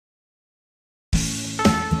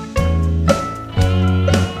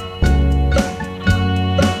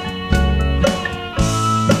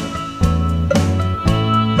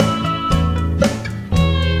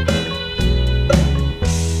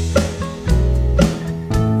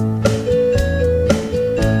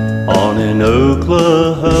in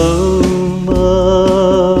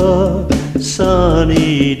Oklahoma,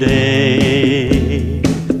 sunny day.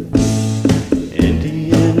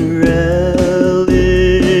 Indian relics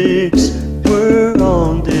were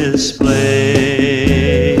on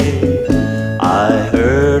display. I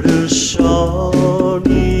heard a Shawnee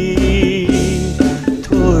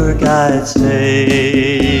tour guide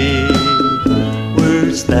say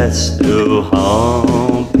words that still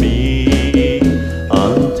haunt me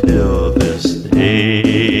until this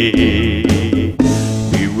day.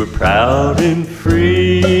 We were proud and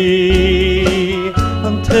free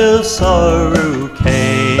until sorrow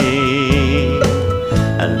came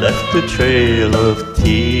and left a trail of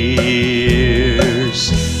tears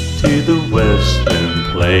to the western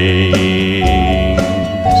plains.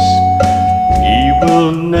 We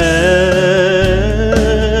will never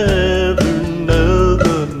know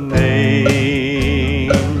the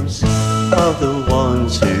names of the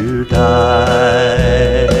ones who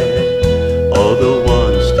died, or the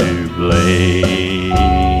ones to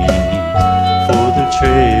blame for the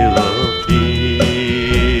trail of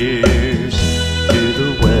tears to the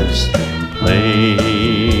western plains.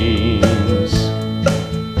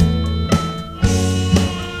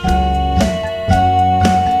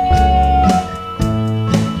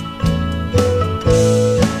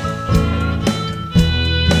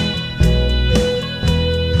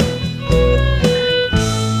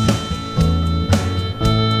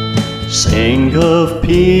 Sing of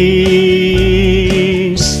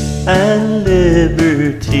peace and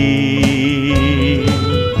liberty,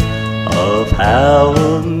 of how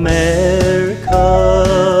America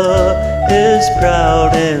is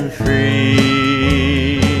proud and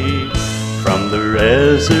free. From the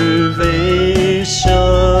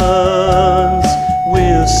reservations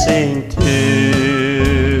we'll sing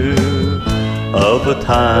too, of a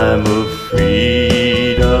time of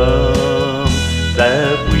freedom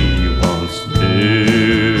that we once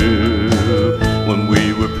knew, when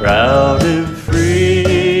we were proud and free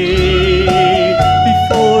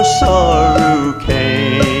before sorrow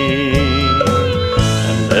came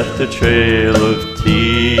and left a trail of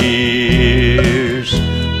tears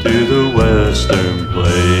to the western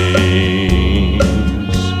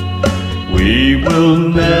plains. We will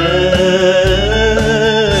never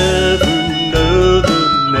know the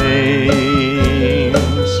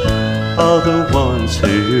names of the ones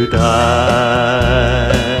who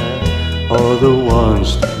died, or the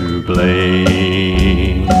ones to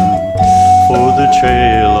blame for the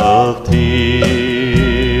trail of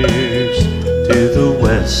tears to the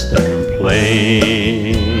western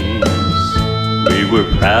plains. We were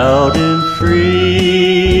proud and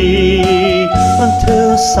free until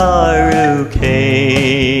sorrow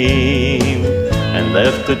came and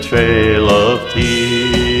left a trail of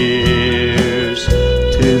tears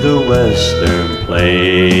to the western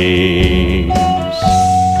plains.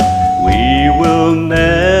 We will never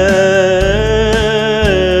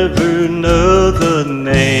know the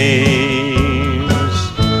names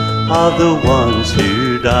of the ones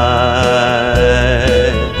who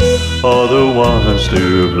died, or the ones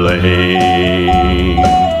to blame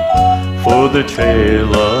for the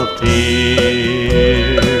trail of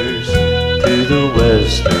tears to the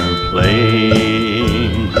western plains.